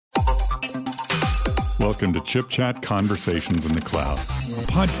Welcome to Chip Chat Conversations in the Cloud, a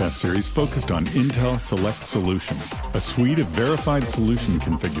podcast series focused on Intel Select Solutions, a suite of verified solution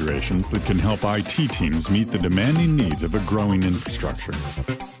configurations that can help IT teams meet the demanding needs of a growing infrastructure.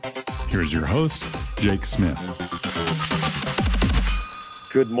 Here's your host, Jake Smith.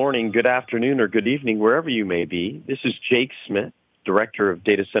 Good morning, good afternoon, or good evening, wherever you may be. This is Jake Smith, Director of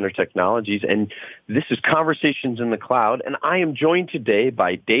Data Center Technologies, and this is Conversations in the Cloud, and I am joined today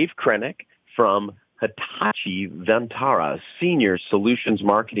by Dave Krenik from Hitachi-Vantara, Senior Solutions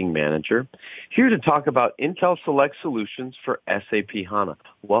Marketing Manager, here to talk about Intel Select Solutions for SAP HANA.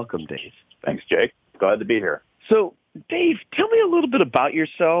 Welcome, Dave. Thanks, Jake. Glad to be here. So, Dave, tell me a little bit about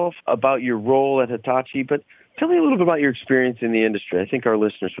yourself, about your role at Hitachi, but tell me a little bit about your experience in the industry. I think our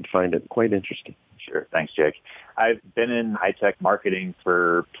listeners would find it quite interesting. Sure. Thanks, Jake. I've been in high-tech marketing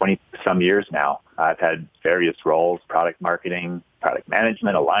for 20-some years now. I've had various roles: product marketing, product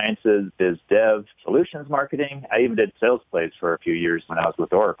management, alliances, biz dev, solutions marketing. I even did sales plays for a few years when I was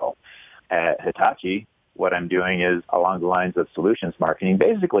with Oracle. At Hitachi, what I'm doing is along the lines of solutions marketing,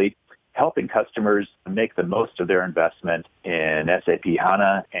 basically helping customers make the most of their investment in SAP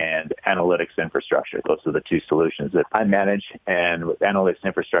HANA and analytics infrastructure. Those are the two solutions that I manage. And with analytics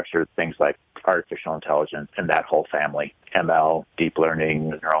infrastructure, things like artificial intelligence and that whole family, ML, deep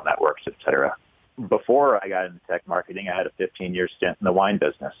learning, neural networks, et cetera. Before I got into tech marketing, I had a 15-year stint in the wine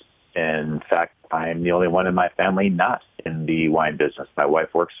business. In fact, I'm the only one in my family not in the wine business. My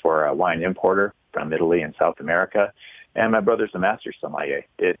wife works for a wine importer from Italy and South America, and my brother's a master sommelier.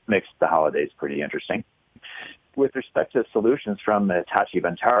 It makes the holidays pretty interesting. With respect to solutions from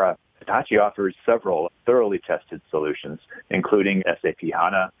Hitachi-Vantara, Hitachi offers several thoroughly tested solutions, including SAP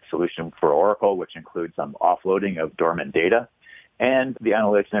HANA solution for Oracle, which includes some offloading of dormant data, and the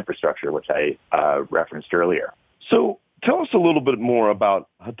analytics infrastructure, which I referenced earlier. So tell us a little bit more about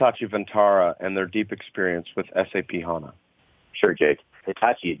Hitachi-Vantara and their deep experience with SAP HANA. Sure, Jake.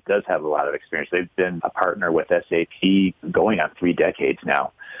 Hitachi does have a lot of experience. They've been a partner with SAP going on 3 decades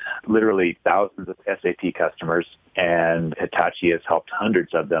now. Literally thousands of SAP customers, and Hitachi has helped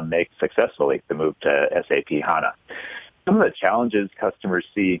hundreds of them make successfully the move to SAP HANA. Some of the challenges customers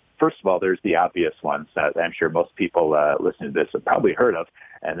see, first of all, there's the obvious ones that I'm sure most people listening to this have probably heard of,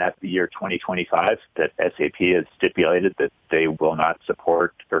 and that's the year 2025 that SAP has stipulated that they will not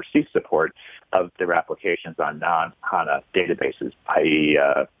support or cease support of their applications on non-HANA databases, i.e.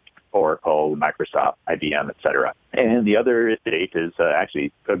 Oracle, Microsoft, IBM, et cetera. And the other date is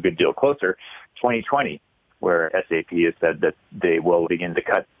actually a good deal closer, 2020, where SAP has said that they will begin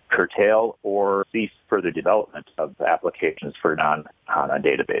to curtail or cease further development of applications for non-HANA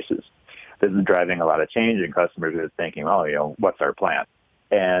databases. This is driving a lot of change, and customers are thinking, what's our plan?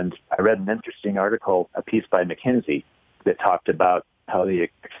 And I read an interesting article, a piece by McKinsey, that talked about how the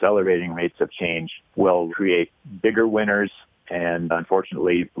accelerating rates of change will create bigger winners and,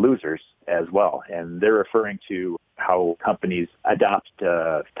 unfortunately, losers as well. And they're referring to how companies adopt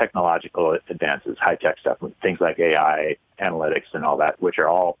technological advances, high-tech stuff, things like AI, analytics, and all that, which are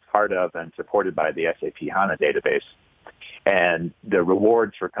all part of and supported by the SAP HANA database. And the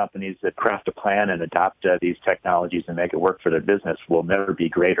rewards for companies that craft a plan and adopt these technologies and make it work for their business will never be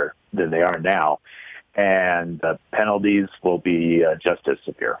greater than they are now. And the penalties will be just as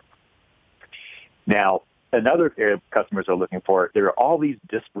severe. Now, another area customers are looking for, there are all these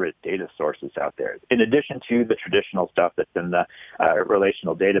disparate data sources out there. In addition to the traditional stuff that's in the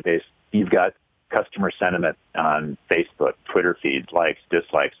relational database, you've got customer sentiment on Facebook, Twitter feeds, likes,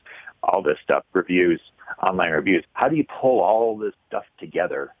 dislikes, all this stuff, reviews, online reviews. How do you pull all this stuff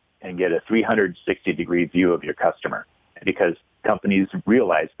together and get a 360-degree view of your customer? Because companies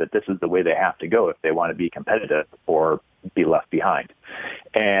realize that this is the way they have to go if they want to be competitive or be left behind.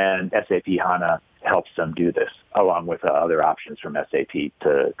 And SAP HANA helps them do this, along with other options from SAP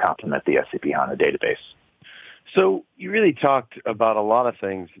to complement the SAP HANA database. So you really talked about a lot of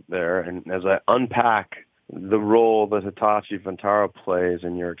things there, and as I unpack the role that Hitachi-Vantara plays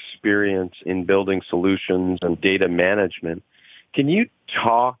in your experience in building solutions and data management, can you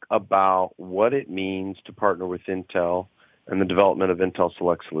talk about what it means to partner with Intel and the development of Intel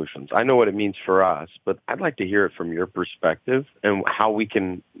Select Solutions? I know what it means for us, but I'd like to hear it from your perspective and how we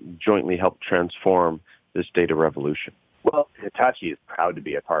can jointly help transform this data revolution. Well, Hitachi is proud to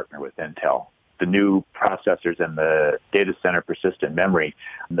be a partner with Intel. The new processors and the data center persistent memory,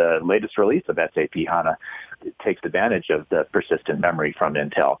 the latest release of SAP HANA, takes advantage of the persistent memory from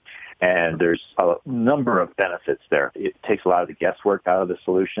Intel. And there's a number of benefits there. It takes a lot of the guesswork out of the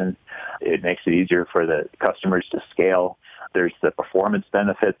solution. It makes it easier for the customers to scale. There's the performance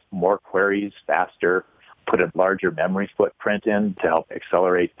benefits, more queries faster, put a larger memory footprint in to help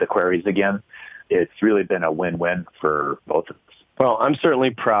accelerate the queries again. it's really been a win-win for both of us. Well, I'm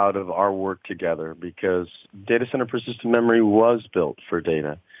certainly proud of our work together because data center persistent memory was built for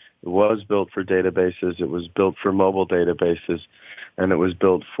data. It was built for databases. It was built for mobile databases. And it was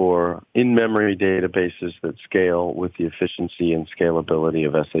built for in-memory databases that scale with the efficiency and scalability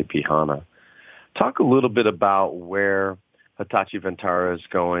of SAP HANA. Talk a little bit about where Hitachi-Vantara is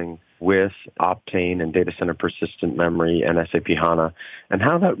going with Optane and data center persistent memory and SAP HANA, and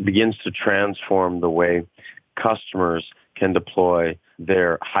how that begins to transform the way customers can deploy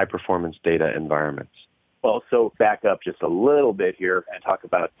their high-performance data environments. Well, so back up just a little bit here and talk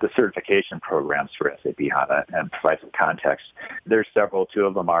about the certification programs for SAP HANA and provide some context. There's several. Two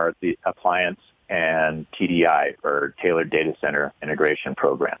of them are the appliance and TDI, or Tailored Data Center Integration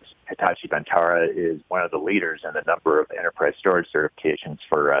Programs. Hitachi-Vantara is one of the leaders in the number of enterprise storage certifications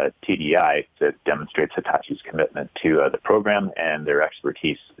for TDI that demonstrates Hitachi's commitment to the program and their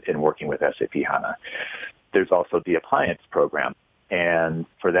expertise in working with SAP HANA. There's also the appliance program. And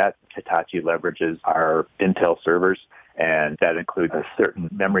for that, Hitachi leverages our Intel servers, and that includes a certain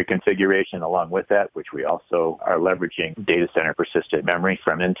memory configuration along with that, which we also are leveraging data center persistent memory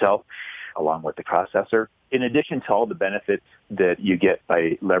from Intel, along with the processor. In addition to all the benefits that you get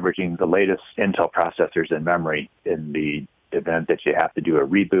by leveraging the latest Intel processors and memory in the event that you have to do a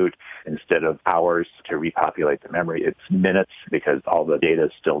reboot, instead of hours to repopulate the memory, it's minutes because all the data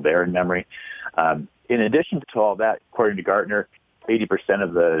is still there in memory. In addition to all that, according to Gartner, 80%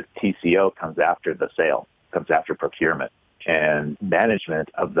 of the TCO comes after the sale, comes after procurement. And management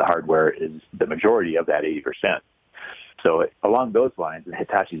of the hardware is the majority of that 80%. So along those lines,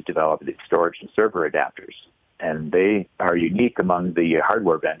 Hitachi's developed these storage and server adapters. And they are unique among the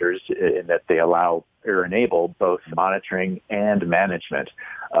hardware vendors in that they allow or enable both monitoring and management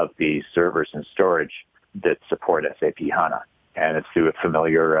of the servers and storage that support SAP HANA. And it's through a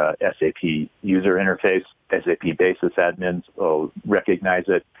familiar SAP user interface. SAP basis admins will recognize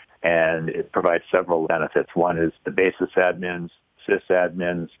it, and it provides several benefits. One is the basis admins,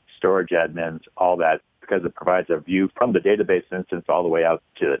 sysadmins, storage admins, all that, because it provides a view from the database instance all the way out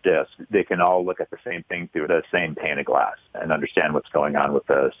to the disk. They can all look at the same thing through the same pane of glass and understand what's going on with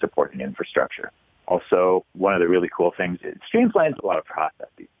the supporting infrastructure. Also, one of the really cool things, it streamlines a lot of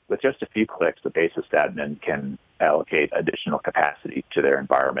processes. With just a few clicks, the basis admin can allocate additional capacity to their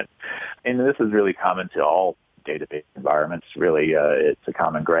environment. And this is really common to all database environments. Really, it's a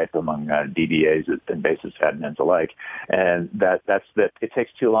common gripe among DBAs and basis admins alike. And that's that it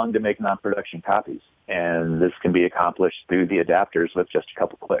takes too long to make non-production copies. And this can be accomplished through the adapters with just a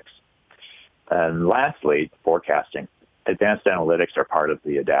couple clicks. And lastly, forecasting. Advanced analytics are part of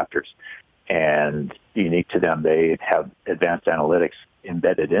the adapters. And unique to them, they have advanced analytics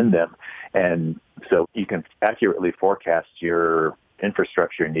embedded in them. And so you can accurately forecast your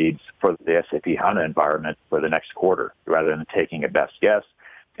infrastructure needs for the SAP HANA environment for the next quarter. Rather than taking a best guess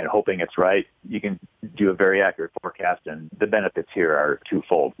and hoping it's right, you can do a very accurate forecast. And the benefits here are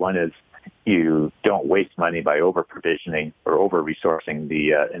twofold. One is you don't waste money by over-provisioning or over-resourcing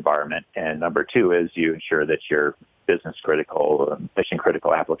the environment. And number two is you ensure that your business-critical,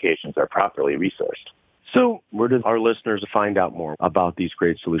 mission-critical applications are properly resourced. So where do our listeners find out more about these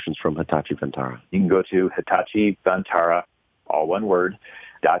great solutions from Hitachi-Vantara? You can go to Hitachi-Vantara, all one word,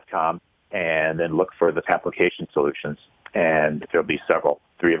 .com, and then look for the application solutions. And there'll be several.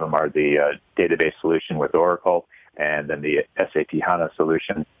 Three of them are the database solution with Oracle, and then the SAP HANA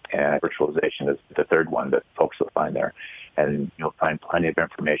solution, and virtualization is the third one that folks will find there. And you'll find plenty of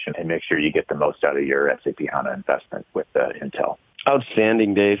information, and make sure you get the most out of your SAP HANA investment with Intel.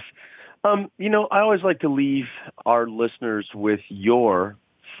 Outstanding, Dave. I always like to leave our listeners with your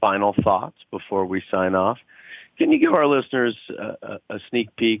final thoughts before we sign off. Can you give our listeners a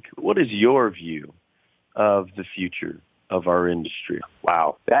sneak peek? What is your view of the future of our industry?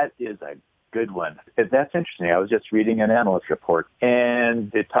 Wow, that is a good one. That's interesting. I was just reading an analyst report,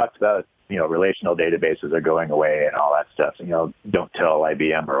 and it talks about, relational databases are going away and all that stuff. Don't tell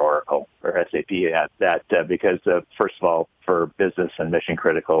IBM or Oracle or SAP that because, first of all, for business and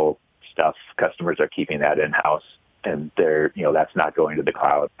mission-critical stuff, customers are keeping that in-house, and that's not going to the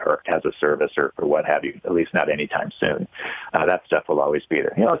cloud or as a service or what have you, at least not anytime soon. That stuff will always be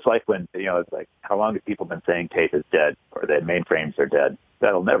there. It's like when, it's like, how long have people been saying tape is dead or that mainframes are dead?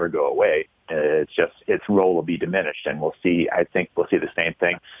 That'll never go away. It's just its role will be diminished, and I think we'll see the same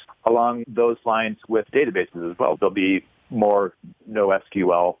thing along those lines with databases as well. There'll be more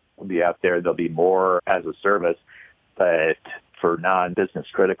NoSQL will be out there. There'll be more as a service, but for non-business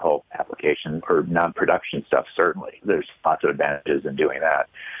critical applications or non-production stuff, certainly there's lots of advantages in doing that.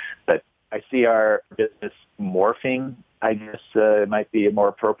 But I see our business morphing I guess it might be a more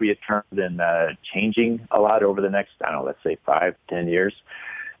appropriate term than changing a lot over the next, let's say 5, 10 years.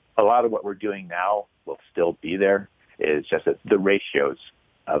 A lot of what we're doing now will still be there. It's just that the ratios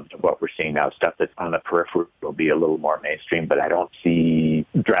of what we're seeing now, stuff that's on the periphery, will be a little more mainstream, but I don't see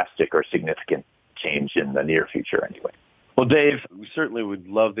drastic or significant change in the near future anyway. Well, Dave, we certainly would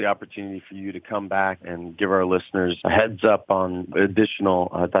love the opportunity for you to come back and give our listeners a heads up on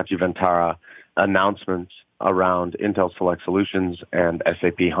additional Hitachi-Vantara announcements around Intel Select Solutions and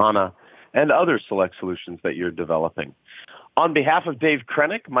SAP HANA and other Select Solutions that you're developing. On behalf of Dave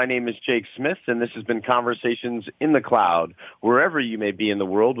Krenik, my name is Jake Smith, and this has been Conversations in the Cloud. Wherever you may be in the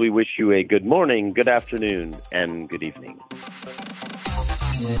world, we wish you a good morning, good afternoon, and good evening.